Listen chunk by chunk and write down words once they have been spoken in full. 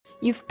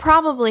You've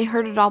probably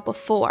heard it all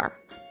before,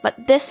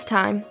 but this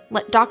time,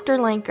 let Dr.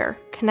 Lanker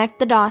connect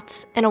the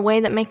dots in a way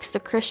that makes the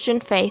Christian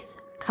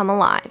faith come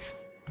alive.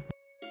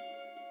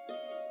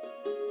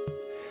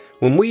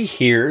 When we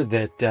hear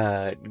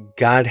that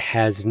God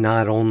has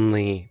not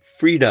only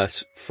freed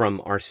us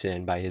from our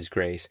sin by His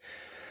grace,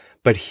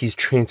 but He's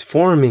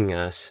transforming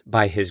us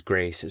by His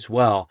grace as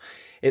well,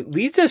 it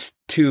leads us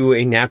to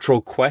a natural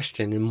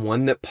question, and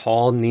one that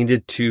Paul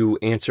needed to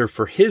answer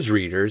for his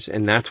readers,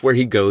 and that's where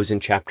he goes in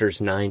chapters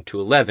 9 to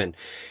 11.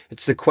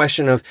 It's the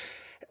question of,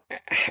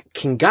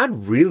 can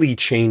God really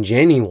change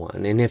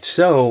anyone? And if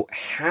so,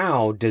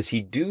 how does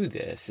He do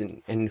this?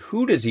 And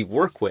who does He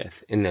work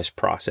with in this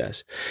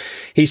process?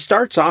 He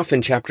starts off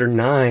in chapter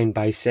 9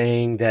 by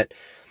saying that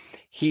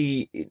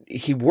he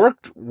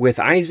worked with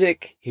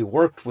Isaac, he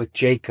worked with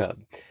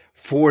Jacob.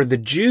 For the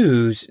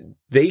Jews,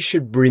 they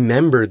should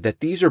remember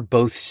that these are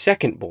both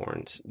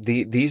secondborns.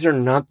 These are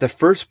not the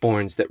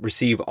firstborns that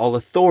receive all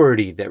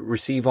authority, that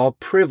receive all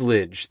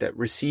privilege, that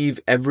receive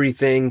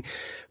everything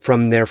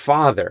from their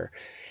father.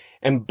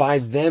 And by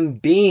them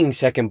being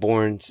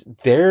secondborns,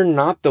 they're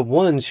not the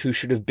ones who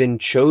should have been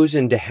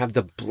chosen to have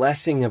the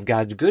blessing of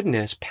God's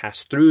goodness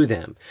pass through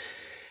them.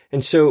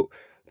 And so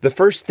the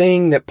first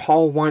thing that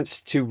Paul wants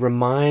to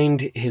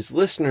remind his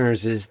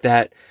listeners is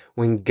that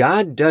when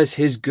God does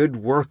His good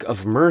work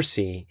of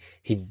mercy,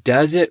 He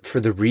does it for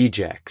the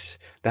rejects.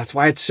 That's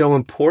why it's so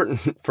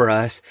important for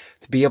us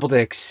to be able to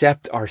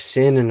accept our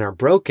sin and our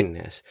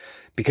brokenness.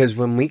 Because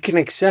when we can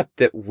accept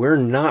that we're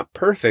not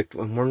perfect,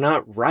 when we're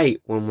not right,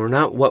 when we're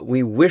not what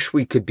we wish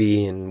we could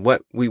be and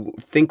what we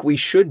think we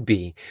should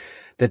be,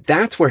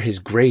 that's where His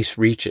grace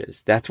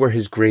reaches. That's where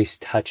His grace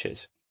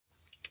touches.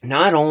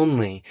 Not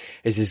only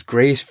is His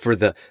grace for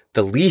the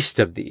least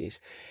of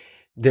these,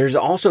 there's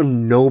also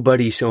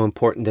nobody so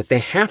important that they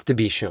have to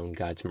be shown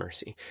God's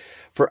mercy.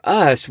 For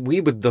us, we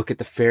would look at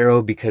the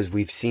Pharaoh because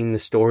we've seen the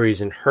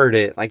stories and heard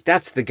it. Like,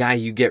 that's the guy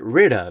you get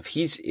rid of.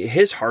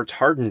 His heart's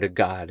hardened to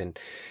God.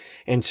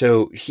 And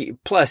so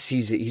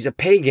he's a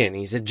pagan.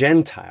 He's a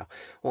Gentile.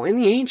 Well, in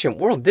the ancient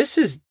world, this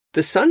is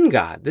the sun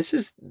god. This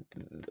is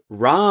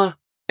Ra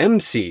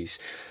Emses.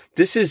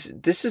 This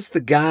is the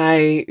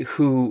guy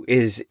who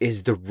is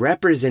the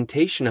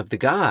representation of the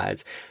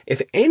gods.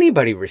 If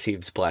anybody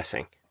receives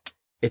blessing,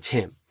 it's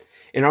him.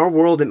 In our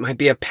world, it might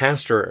be a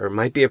pastor or it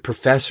might be a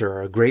professor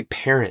or a great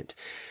parent.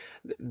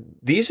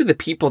 These are the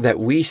people that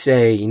we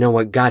say, you know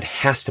what, God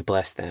has to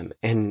bless them.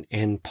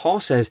 And Paul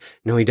says,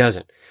 no, He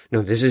doesn't.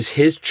 No, this is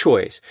His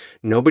choice.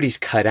 Nobody's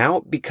cut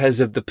out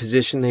because of the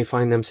position they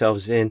find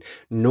themselves in,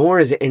 nor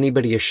is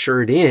anybody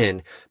assured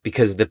in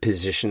because of the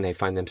position they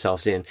find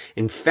themselves in.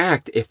 In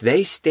fact, if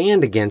they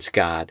stand against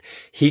God,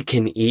 He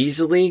can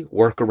easily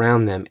work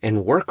around them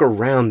and work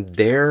around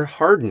their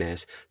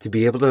hardness to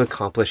be able to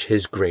accomplish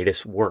His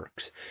greatest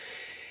works.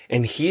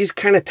 And He's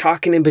kind of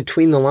talking in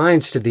between the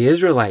lines to the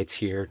Israelites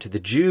here, to the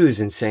Jews,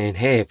 and saying,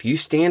 hey, if you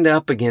stand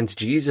up against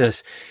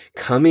Jesus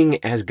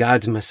coming as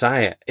God's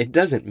Messiah, it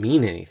doesn't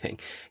mean anything.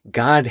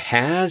 God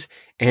has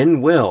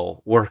and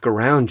will work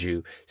around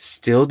you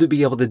still to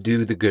be able to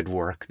do the good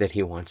work that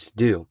He wants to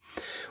do.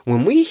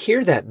 When we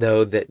hear that,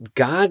 though, that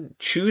God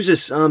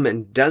chooses some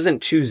and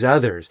doesn't choose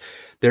others,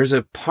 there's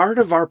a part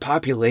of our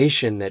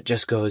population that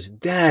just goes,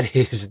 that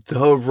is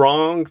the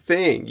wrong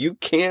thing. You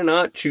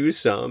cannot choose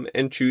some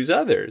and choose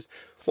others.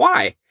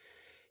 Why?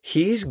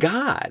 He's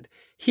God.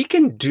 He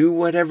can do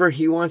whatever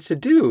He wants to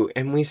do.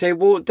 And we say,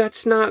 well,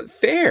 that's not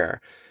fair.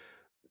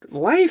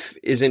 Life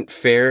isn't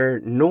fair,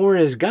 nor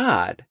is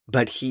God,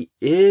 but He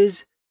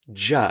is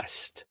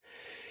just.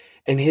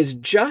 And His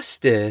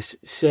justice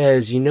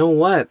says, you know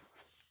what?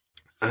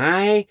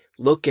 I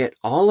look at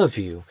all of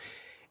you,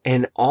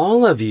 and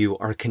all of you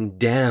are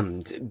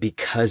condemned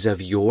because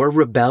of your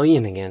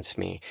rebellion against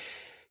me.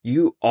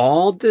 You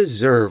all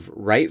deserve,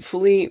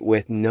 rightfully,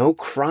 with no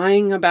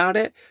crying about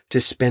it,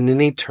 to spend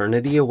an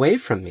eternity away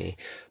from me.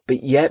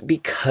 But yet,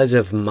 because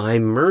of my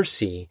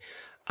mercy,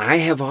 I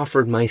have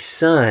offered my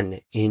Son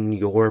in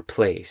your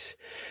place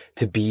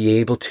to be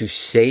able to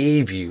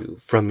save you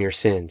from your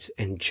sins.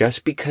 And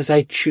just because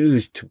I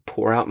choose to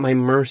pour out my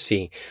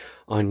mercy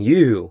on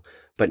you,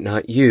 but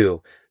not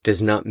you,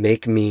 does not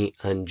make me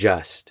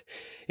unjust.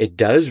 It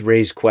does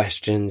raise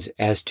questions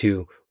as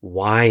to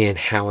why and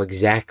how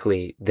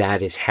exactly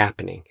that is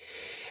happening.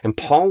 And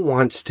Paul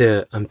wants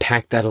to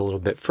unpack that a little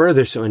bit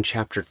further. So in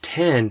chapter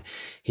 10,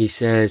 he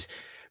says,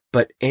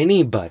 but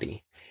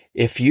anybody,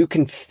 if you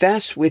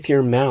confess with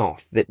your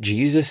mouth that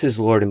Jesus is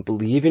Lord and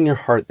believe in your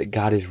heart that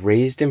God has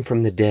raised Him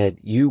from the dead,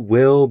 you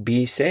will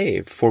be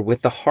saved. For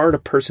with the heart a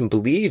person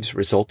believes,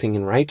 resulting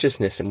in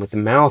righteousness, and with the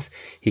mouth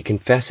he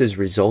confesses,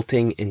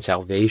 resulting in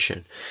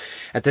salvation.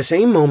 At the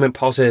same moment,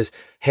 Paul says,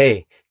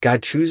 hey,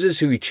 God chooses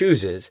who He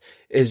chooses.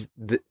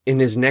 In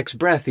his next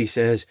breath, he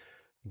says,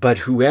 but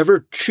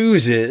whoever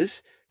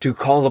chooses to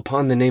call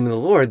upon the name of the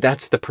Lord,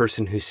 that's the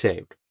person who's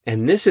saved.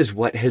 And this is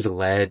what has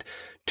led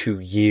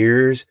to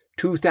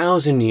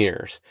 2,000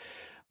 years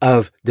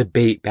of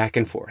debate back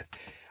and forth.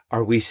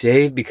 Are we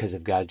saved because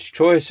of God's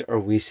choice, or are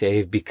we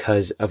saved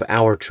because of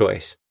our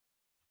choice?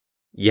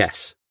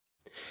 Yes,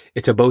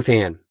 It's a both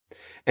and.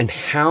 And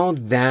how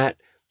that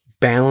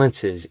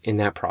balances in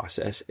that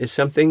process is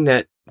something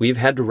that we've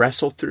had to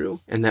wrestle through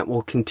and that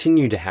we'll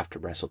continue to have to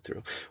wrestle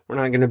through. We're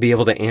not going to be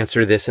able to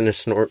answer this in a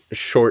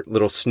short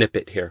little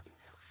snippet here.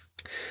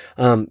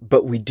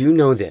 But we do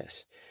know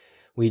this.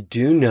 We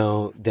do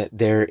know that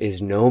there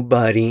is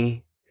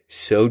nobody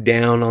so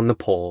down on the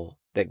pole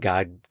that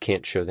God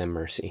can't show them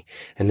mercy.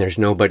 And there's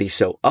nobody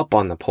so up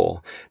on the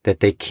pole that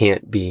they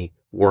can't be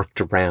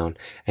worked around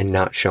and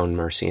not shown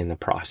mercy in the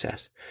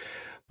process.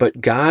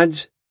 But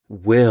God's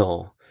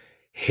will,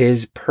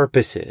 His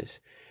purposes,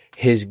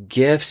 His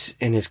gifts,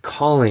 and His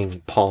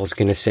calling, Paul's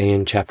going to say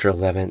in chapter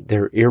 11,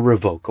 they're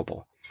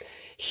irrevocable.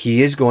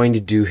 He is going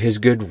to do His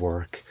good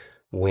work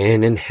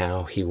when and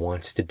how He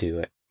wants to do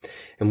it.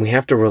 And we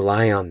have to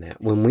rely on that.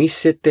 When we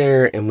sit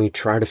there and we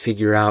try to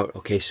figure out,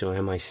 okay, so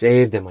am I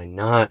saved? Am I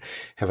not?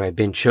 Have I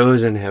been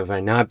chosen? Have I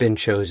not been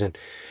chosen?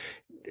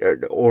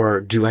 Or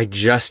do I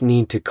just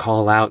need to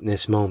call out in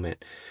this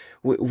moment?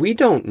 We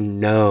don't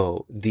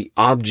know the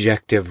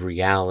objective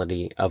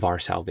reality of our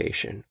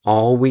salvation.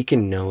 All we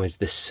can know is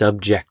the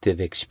subjective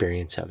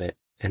experience of it.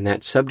 And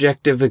that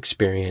subjective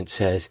experience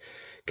says,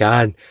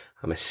 God,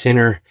 I'm a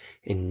sinner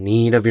in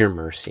need of your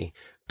mercy.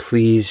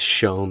 Please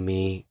show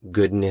me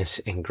goodness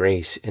and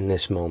grace in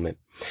this moment.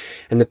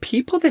 And the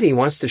people that he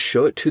wants to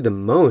show it to the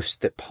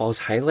most that Paul's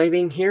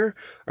highlighting here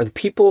are the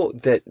people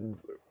that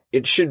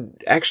it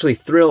should actually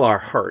thrill our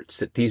hearts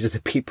that these are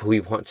the people he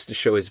wants to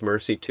show his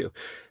mercy to.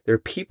 They're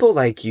people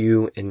like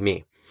you and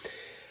me.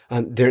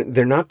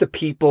 They're not the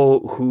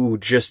people who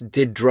just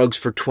did drugs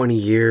for 20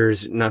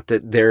 years, not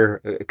that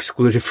they're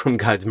excluded from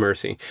God's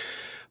mercy,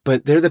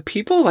 but they're the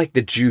people like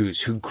the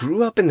Jews who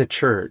grew up in the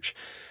church,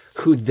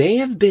 who they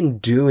have been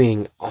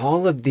doing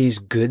all of these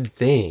good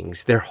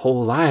things their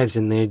whole lives.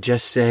 And they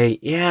just say,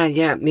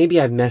 yeah, maybe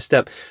I've messed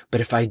up,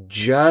 but if I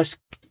just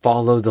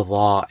follow the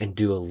law and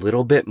do a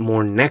little bit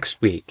more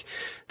next week,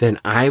 then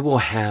I will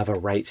have a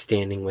right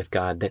standing with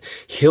God, that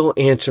He'll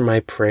answer my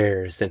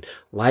prayers, then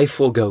life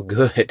will go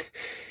good.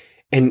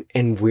 And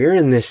we're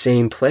in this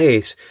same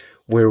place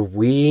where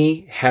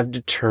we have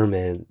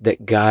determined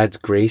that God's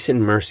grace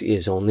and mercy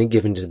is only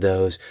given to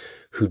those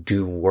who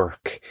do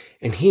work.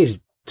 And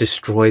He's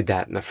destroyed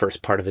that in the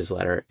first part of his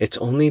letter. It's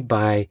only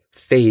by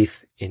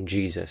faith in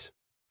Jesus.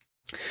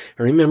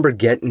 I remember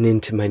getting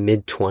into my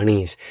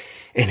mid-20s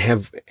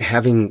and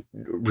having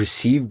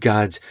received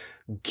God's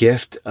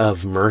gift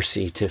of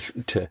mercy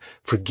to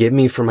forgive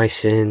me for my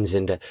sins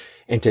and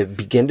to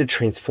begin to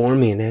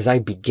transform me. And as I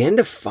began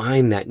to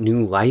find that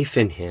new life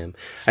in Him,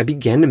 I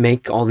began to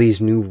make all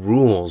these new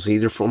rules,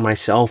 either for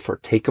myself or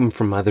take them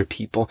from other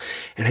people.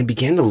 And I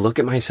began to look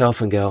at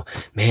myself and go,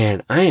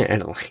 man,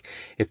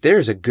 if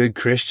there's a good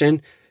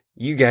Christian,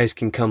 you guys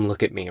can come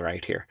look at me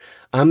right here.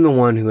 I'm the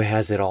one who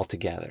has it all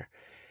together.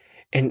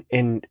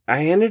 And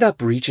I ended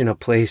up reaching a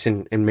place,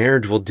 and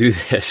marriage will do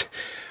this,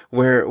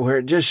 where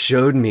it just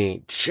showed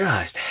me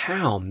just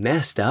how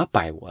messed up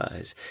I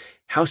was,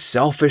 how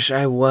selfish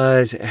I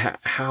was,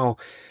 how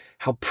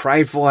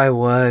prideful I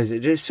was.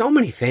 Just so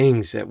many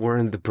things that were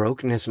in the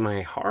brokenness of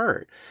my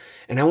heart.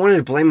 And I wanted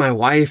to blame my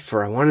wife,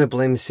 or I wanted to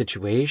blame the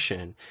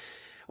situation,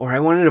 or I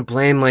wanted to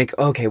blame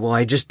okay, well,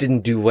 I just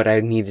didn't do what I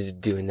needed to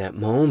do in that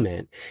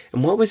moment.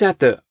 And what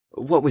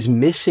was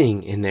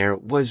missing in there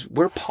was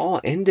where Paul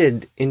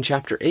ended in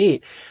chapter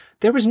 8.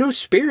 There was no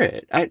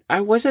spirit.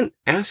 I wasn't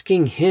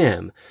asking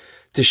him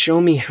to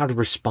show me how to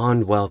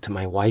respond well to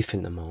my wife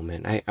in the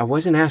moment. I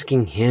wasn't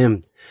asking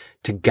him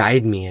to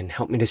guide me and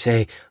help me to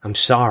say, I'm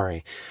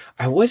sorry.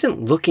 I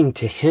wasn't looking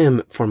to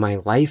him for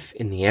my life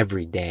in the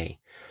everyday.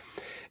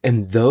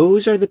 And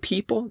those are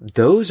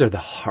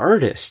the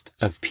hardest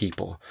of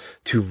people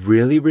to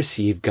really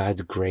receive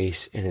God's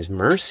grace and His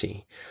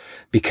mercy,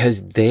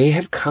 because they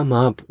have come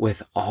up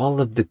with all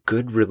of the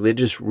good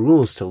religious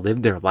rules to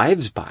live their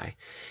lives by.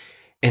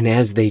 And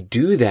as they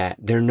do that,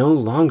 they're no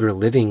longer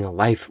living a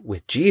life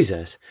with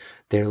Jesus.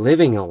 They're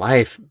living a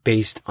life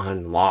based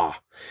on law.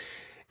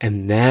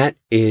 And that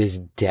is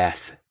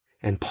death.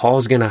 And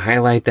Paul's going to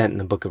highlight that in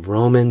the book of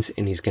Romans,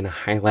 and he's going to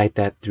highlight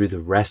that through the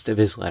rest of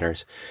his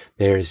letters.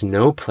 There is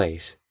no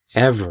place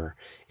ever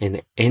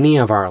in any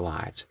of our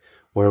lives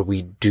where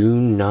we do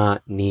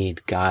not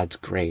need God's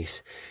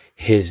grace,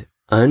 His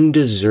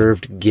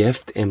undeserved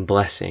gift and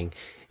blessing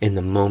in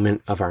the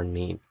moment of our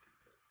need.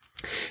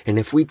 And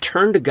if we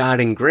turn to God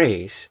in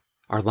grace,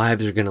 our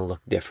lives are going to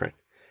look different.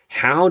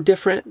 How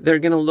different they're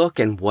going to look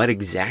and what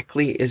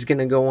exactly is going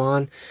to go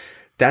on,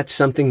 that's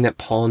something that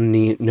Paul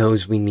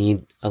knows we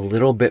need a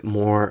little bit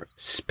more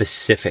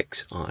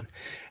specifics on.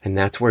 And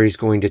that's where he's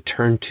going to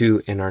turn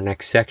to in our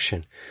next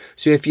section.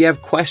 So if you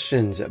have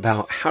questions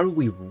about how do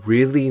we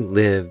really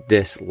live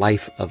this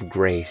life of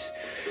grace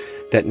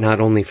that not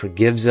only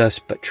forgives us,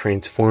 but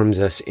transforms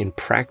us in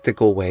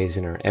practical ways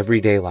in our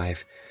everyday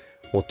life,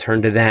 we'll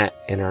turn to that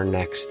in our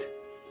next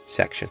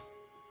section.